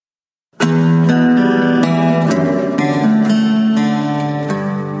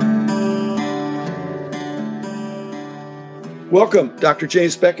Welcome, Dr.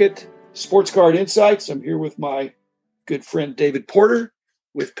 James Beckett, Sports Card Insights. I'm here with my good friend David Porter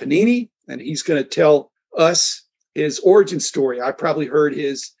with Panini, and he's going to tell us his origin story. I probably heard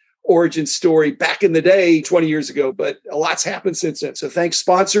his origin story back in the day, 20 years ago, but a lot's happened since then. So thanks,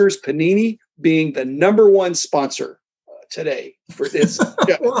 sponsors, Panini being the number one sponsor today for this.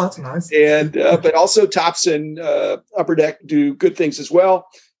 Well, that's nice. And but also Topps and Upper Deck do good things as well.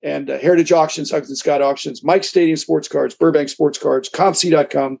 And Heritage Auctions, Huggins & Scott Auctions, Mike Stadium Sports Cards, Burbank Sports Cards,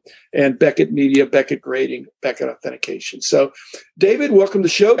 ComC.com, and Beckett Media, Beckett Grading, Beckett Authentication. So, David, welcome to the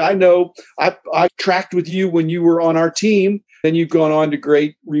show. I know I tracked with you when you were on our team, and you've gone on to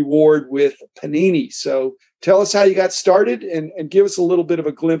great reward with Panini. So tell us how you got started and give us a little bit of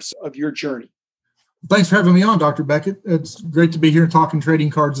a glimpse of your journey. Thanks for having me on, Dr. Beckett. It's great to be here talking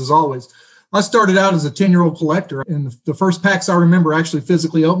trading cards as always. I started out as a 10-year-old collector, and the first packs I remember actually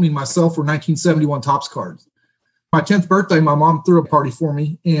physically opening myself were 1971 Topps cards. My 10th birthday, my mom threw a party for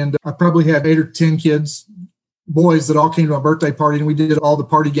me, and I probably had 8 or 10 kids, boys that all came to my birthday party, and we did all the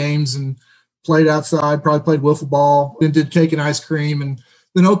party games and played outside, probably played wiffle ball, then did cake and ice cream, and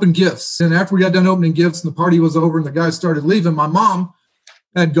then opened gifts. And after we got done opening gifts and the party was over and the guys started leaving, my mom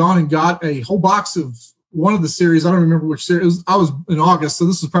had gone and got a whole box of one of the series. I don't remember which series. I was in August, so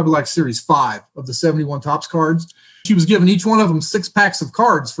this was probably like series 5 of the 71 Topps cards. She was giving each one of them 6 packs of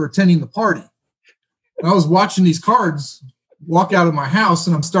cards for attending the party. And I was watching these cards walk out of my house,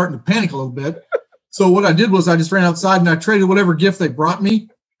 and I'm starting to panic a little bit. So what I did was I just ran outside and I traded whatever gift they brought me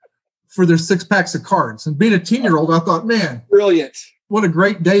for their 6 packs of cards. And being a 10-year-old, I thought, man, brilliant. What a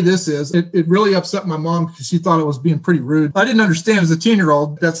great day this is. It really upset my mom because she thought I was being pretty rude. I didn't understand as a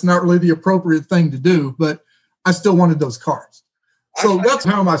 10-year-old, that's not really the appropriate thing to do, but I still wanted those cards. So that's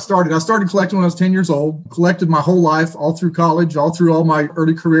how I started. I started collecting when I was 10 years old, collected my whole life, all through college, all through all my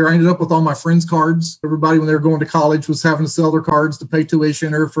early career. I ended up with all my friends' cards. Everybody, when they were going to college, was having to sell their cards to pay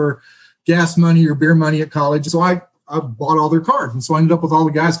tuition or for gas money or beer money at college. So I bought all their cards. And so I ended up with all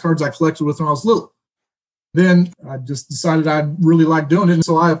the guys' cards I collected with when I was little. Then I just decided I really liked doing it. And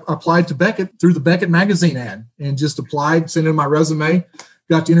so I applied to Beckett through the Beckett magazine ad and just applied, sent in my resume,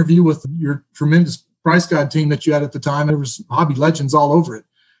 got to interview with your tremendous price guide team that you had at the time. There was hobby legends all over it.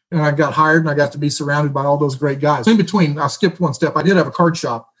 And I got hired and I got to be surrounded by all those great guys. In between, I skipped one step. I did have a card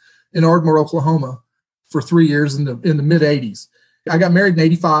shop in Ardmore, Oklahoma for 3 years in the mid 80s. I got married in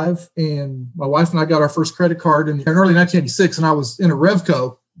 85 and my wife and I got our first credit card in early 1986. And I was in a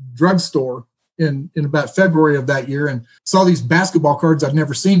Revco drugstore in about February of that year and saw these basketball cards I'd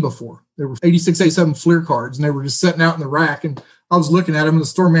never seen before. They were 86, 87 Fleer cards, and they were just sitting out in the rack. And I was looking at them, and the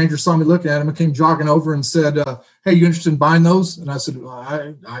store manager saw me looking at them and came jogging over and said, hey, you interested in buying those? And I said,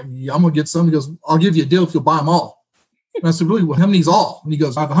 I'm going to get some. He goes, I'll give you a deal if you'll buy them all. And I said, really, well, how many's all? And he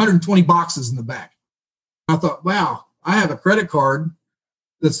goes, I have 120 boxes in the back. And I thought, wow, I have a credit card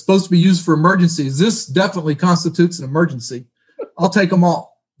that's supposed to be used for emergencies. This definitely constitutes an emergency. I'll take them all.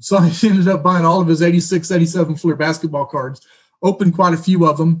 So I ended up buying all of his 86, 87 Fleer basketball cards, opened quite a few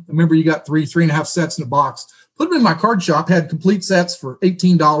of them. I remember you got 3.5 sets in a box. Put them in my card shop, had complete sets for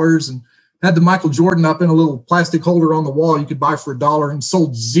 $18 and had the Michael Jordan up in a little plastic holder on the wall you could buy for $1 and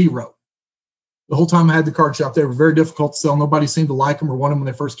sold 0. The whole time I had the card shop, they were very difficult to sell. Nobody seemed to like them or want them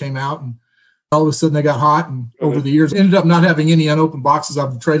when they first came out. And all of a sudden they got hot. And over the years, ended up not having any unopened boxes.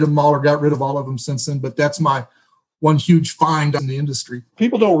 I've traded them all or got rid of all of them since then. But that's my one huge find in the industry.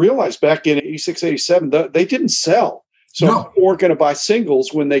 People don't realize back in 86, 87, they didn't sell. So people weren't going to buy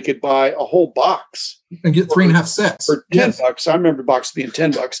singles when they could buy a whole box. And get 3.5 sets. For $10. I remember box being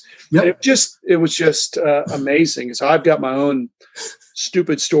 $10. Yep. And it was just amazing. So I've got my own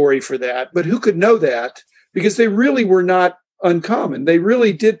stupid story for that. But who could know that? Because they really were not uncommon. They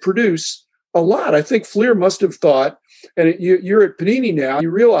really did produce a lot. I think Fleer must have thought, and you're at Panini now, you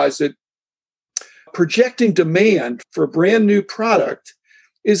realize that projecting demand for a brand new product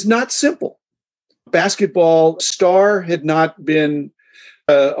is not simple. Basketball Star had not been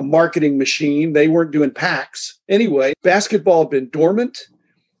a marketing machine. They weren't doing packs. Anyway, basketball had been dormant,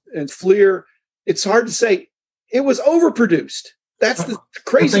 and Fleer, it's hard to say, it was overproduced. That's the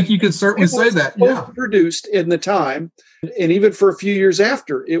crazy. I think you could certainly say that. Yeah. Overproduced in the time, and even for a few years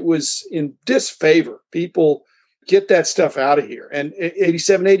after, it was in disfavor. People get that stuff out of here. And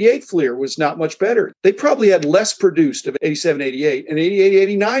 87, 88 Fleer was not much better. They probably had less produced of 87, 88 and 88,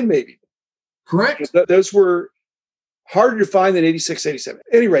 89 maybe. Correct. Those were harder to find than 86, 87.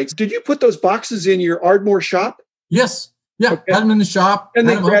 At any rate, did you put those boxes in your Ardmore shop? Yes. Yeah. Okay. Had them in the shop. And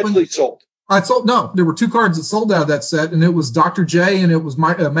they gradually sold. There were 2 cards that sold out of that set, and it was Dr. J and it was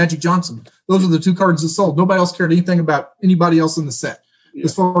Magic Johnson. Those are the 2 cards that sold. Nobody else cared anything about anybody else in the set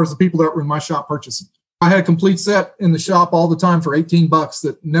as far as the people that were in my shop purchasing. I had a complete set in the shop all the time for $18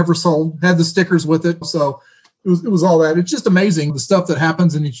 that never sold, had the stickers with it. So it was all that. It's just amazing the stuff that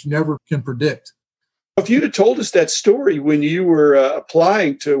happens and that you never can predict. If you'd have told us that story when you were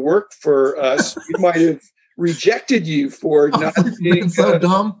applying to work for us, we might have rejected you for not being so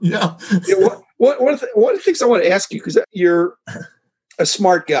dumb. Yeah. One of the things I want to ask you, because you're a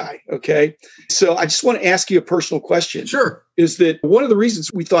smart guy, okay? So I just want to ask you a personal question. Sure. Is that one of the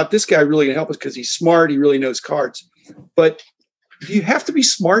reasons we thought this guy really going to help us because he's smart, he really knows cards. But do you have to be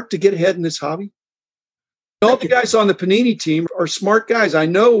smart to get ahead in this hobby? All the guys on the Panini team are smart guys. I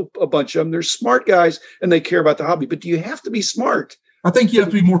know a bunch of them. They're smart guys and they care about the hobby. But do you have to be smart? I think you have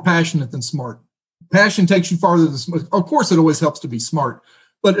to be more passionate than smart. Passion takes you farther than smart. Of course, it always helps to be smart.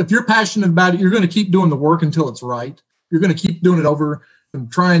 But if you're passionate about it, you're going to keep doing the work until it's right. You're going to keep doing it over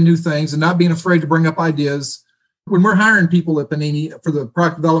and trying new things and not being afraid to bring up ideas. When we're hiring people at Panini for the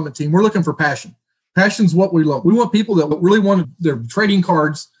product development team, we're looking for passion. Passion's what we love. We want people that really want their trading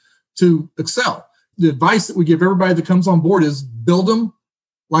cards to excel. The advice that we give everybody that comes on board is build them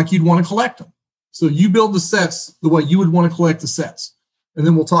like you'd want to collect them. So you build the sets the way you would want to collect the sets, and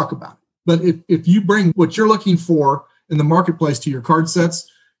then we'll talk about it. But if you bring what you're looking for in the marketplace to your card sets,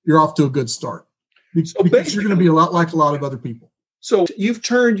 you're off to a good start. Because you're going to be a lot like a lot of other people. So you've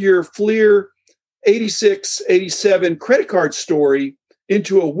turned your Fleer 86, 87 credit card story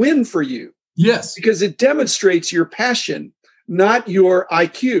into a win for you. Yes. Because it demonstrates your passion, not your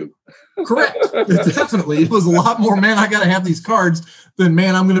IQ. Correct. Definitely. It was a lot more, man, I got to have these cards than,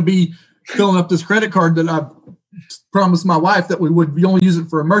 man, I'm going to be filling up this credit card that I promised my wife that we only use it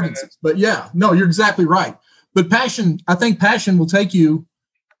for emergencies. But yeah, no, you're exactly right. But passion, I think passion will take you,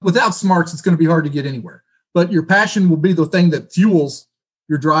 without smarts, it's going to be hard to get anywhere. But your passion will be the thing that fuels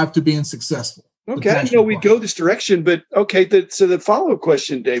your drive to being successful. Okay, I know we'd go this direction, but okay, so the follow-up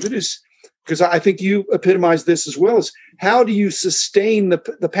question, David, is, because I think you epitomized this as well, is how do you sustain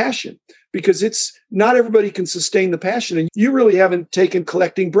the passion? Because it's not everybody can sustain the passion, and you really haven't taken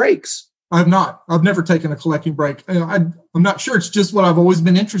collecting breaks. I've not. I've never taken a collecting break. I'm not sure. It's just what I've always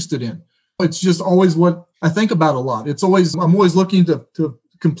been interested in. It's just always what I think about a lot. I'm always looking to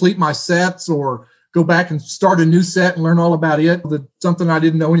complete my sets or go back and start a new set and learn all about it, something I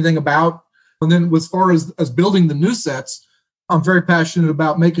didn't know anything about. And then as far as building the new sets, I'm very passionate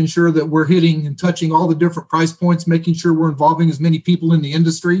about making sure that we're hitting and touching all the different price points, making sure we're involving as many people in the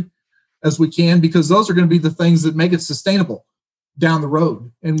industry as we can, because those are going to be the things that make it sustainable down the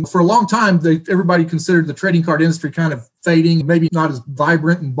road. And for a long time, everybody considered the trading card industry kind of fading, maybe not as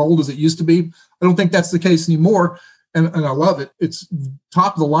vibrant and bold as it used to be. I don't think that's the case anymore. And I love it. It's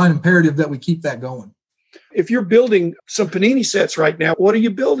top of the line imperative that we keep that going. If you're building some Panini sets right now, what are you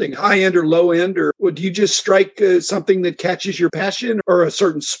building? High end or low end? Or would you just strike something that catches your passion, or a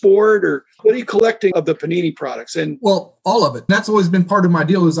certain sport? Or what are you collecting of the Panini products? And well, all of it. That's always been part of my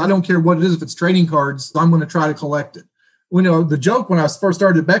deal is I don't care what it is. If it's trading cards, I'm going to try to collect it. The joke when I first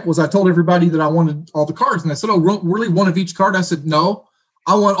started at Beck was I told everybody that I wanted all the cards. And I said, oh, really one of each card? I said, no,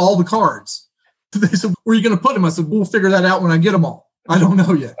 I want all the cards. They said, where are you going to put them? I said, we'll figure that out when I get them all. I don't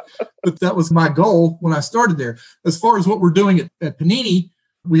know yet. But that was my goal when I started there. As far as what we're doing at Panini,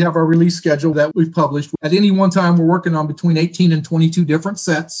 we have our release schedule that we've published. At any one time, we're working on between 18 and 22 different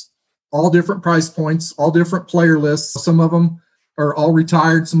sets, all different price points, all different player lists. Some of them are all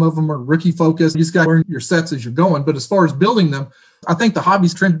retired. Some of them are rookie focused. You just got to learn your sets as you're going. But as far as building them, I think the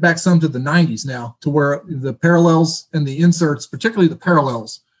hobby's trended back some to the 90s now, to where the parallels and the inserts, particularly the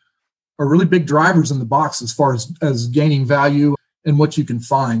parallels, are really big drivers in the box as far as gaining value and what you can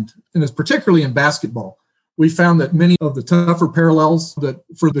find. And it's particularly in basketball. We found that many of the tougher parallels that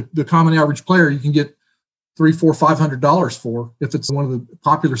for the common average player, you can get $300, $400, $500 for. If it's one of the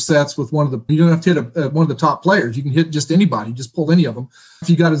popular sets with you don't have to hit one of the top players. You can hit just anybody, just pull any of them. If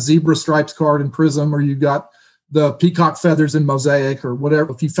you got a zebra stripes card in Prism, or you got the peacock feathers in Mosaic or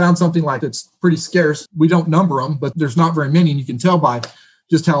whatever, if you found something like that's pretty scarce, we don't number them, but there's not very many. And you can tell by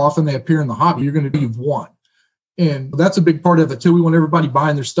just how often they appear in the hobby, you're going to be one. And that's a big part of it too. We want everybody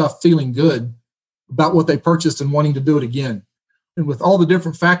buying their stuff feeling good about what they purchased and wanting to do it again. And with all the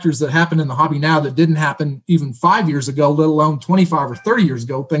different factors that happen in the hobby now that didn't happen even 5 years ago, let alone 25 or 30 years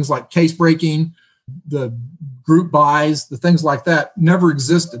ago, things like case breaking, the group buys, the things like that never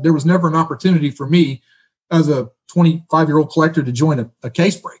existed. There was never an opportunity for me as a 25-year-old collector to join a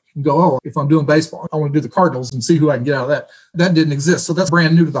case break and go, oh, if I'm doing baseball, I want to do the Cardinals and see who I can get out of that. That didn't exist. So that's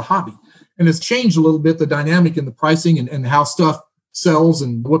brand new to the hobby. And it's changed a little bit, the dynamic in the pricing and how stuff sells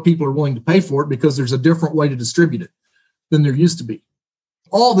and what people are willing to pay for it, because there's a different way to distribute it than there used to be.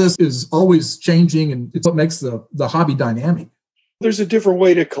 All this is always changing, and it's what makes the hobby dynamic. There's a different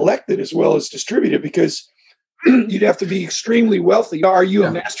way to collect it as well as distribute it, because you'd have to be extremely wealthy. Are you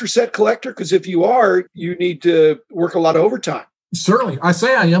a master set collector? Because if you are, you need to work a lot of overtime. Certainly. I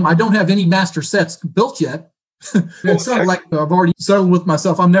say I am. I don't have any master sets built yet. It's not like I've already settled with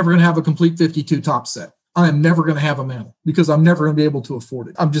myself. I'm never going to have a complete 52 top set. I am never going to have a mantle because I'm never going to be able to afford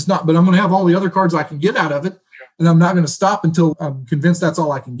it. I'm just not, but I'm going to have all the other cards I can get out of it. And I'm not going to stop until I'm convinced that's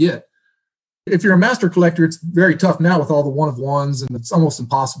all I can get. If you're a master collector, it's very tough now with all the one-of-ones, and it's almost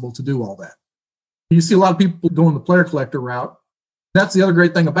impossible to do all that. You see a lot of people going the player collector route. That's the other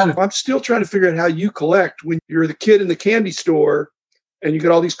great thing about it. I'm still trying to figure out how you collect when you're the kid in the candy store and you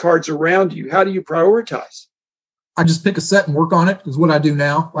get all these cards around you. How do you prioritize? I just pick a set and work on it is what I do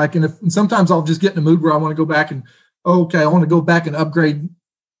now. And sometimes I'll just get in a mood where I want to go back and, I want to go back and upgrade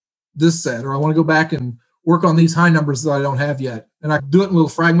this set, or I want to go back and work on these high numbers that I don't have yet. And I do it in little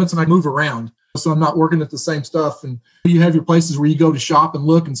fragments and I move around. So I'm not working at the same stuff. And you have your places where you go to shop and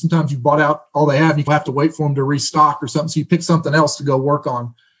look, and sometimes you've bought out all they have. You have to wait for them to restock or something. So you pick something else to go work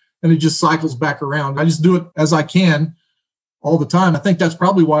on, and it just cycles back around. I just do it as I can all the time. I think that's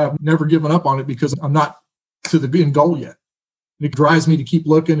probably why I've never given up on it, because I'm not to the end goal yet. It drives me to keep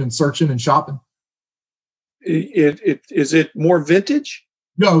looking and searching and shopping. Is it more vintage?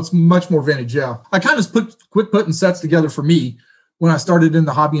 No, it's much more vintage. Yeah. I kind of quit putting sets together for me when I started in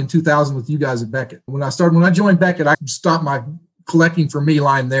the hobby in 2000 with you guys at Beckett. When I joined Beckett, I stopped my collecting for me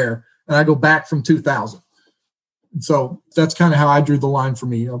line there, and I go back from 2000. And so that's kind of how I drew the line for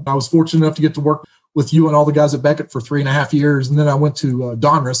me. I was fortunate enough to get to work with you and all the guys at Beckett for 3.5 years. And then I went to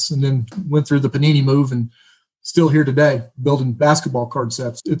Donruss and then went through the Panini move, and still here today building basketball card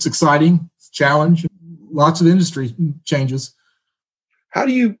sets. It's exciting, it's a challenge, lots of industry changes. How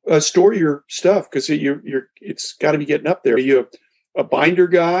do you store your stuff? Because it's got to be getting up there. Are you a binder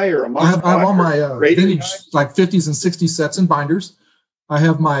guy or a I have all my vintage, like 50s and 60s sets in binders. I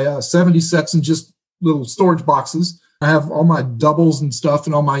have my 70s sets in just little storage boxes. I have all my doubles and stuff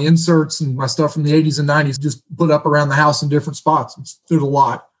and all my inserts and my stuff from the 80s and 90s just put up around the house in different spots. There's a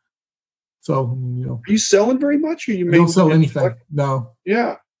lot. So, Are you selling very much? Or you don't sell anything. No.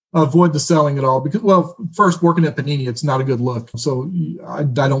 Yeah. I avoid the selling at all because, first, working at Panini, it's not a good look. So I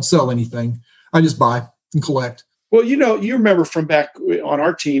don't sell anything. I just buy and collect. Well, you remember from back on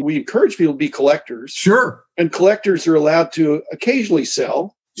our team, we encourage people to be collectors. Sure. And collectors are allowed to occasionally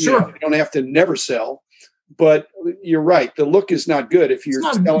sell. Sure. You don't have to never sell. But you're right. The look is not good if you're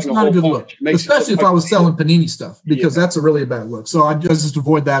selling it's not a good look. Especially if I was selling Panini stuff, because that's a really bad look. So I just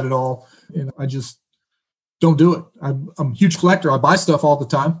avoid that at all. And I just don't do it. I'm a huge collector. I buy stuff all the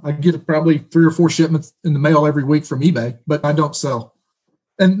time. I get probably 3 or 4 shipments in the mail every week from eBay, but I don't sell.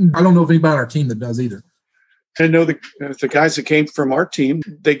 And I don't know of anybody on our team that does either. I know the guys that came from our team,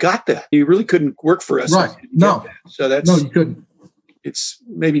 they got that. You really couldn't work for us. Right. No. So no, you couldn't. It's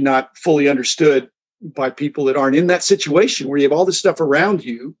maybe not fully understood by people that aren't in that situation where you have all this stuff around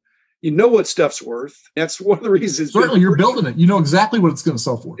you. You know what stuff's worth. That's one of the reasons. Certainly, you're building it. You know exactly what it's going to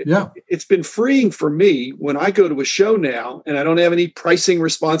sell for. Yeah. It's been freeing for me when I go to a show now and I don't have any pricing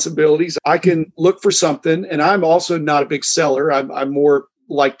responsibilities. I can look for something, and I'm also not a big seller. I'm more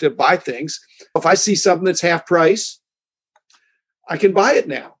like to buy things. If I see something that's half price, I can buy it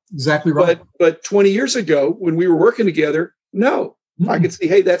now. Exactly right. But 20 years ago, when we were working together, no. I could see,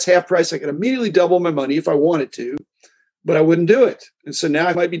 hey, that's half price. I could immediately double my money if I wanted to, but I wouldn't do it. And so now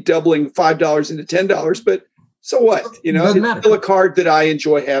I might be doubling $5 into $10, but so what? It's still a card that I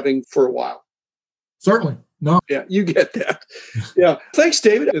enjoy having for a while. Certainly. No. Yeah, you get that. Yeah. Thanks,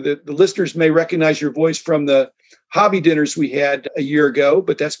 David. The listeners may recognize your voice from the hobby dinners we had a year ago,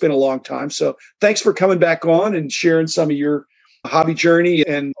 but that's been a long time. So thanks for coming back on and sharing some of your hobby journey.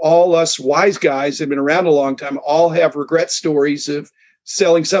 And all us wise guys that have been around a long time all have regret stories of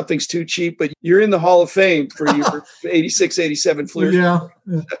selling something's too cheap, but you're in the Hall of Fame for your 86, 87 Fleer. Yeah.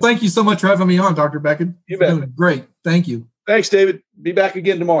 Thank you so much for having me on, Dr. Beckett. You bet. Great. Thank you. Thanks, David. Be back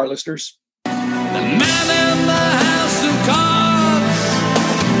again tomorrow, listeners. The man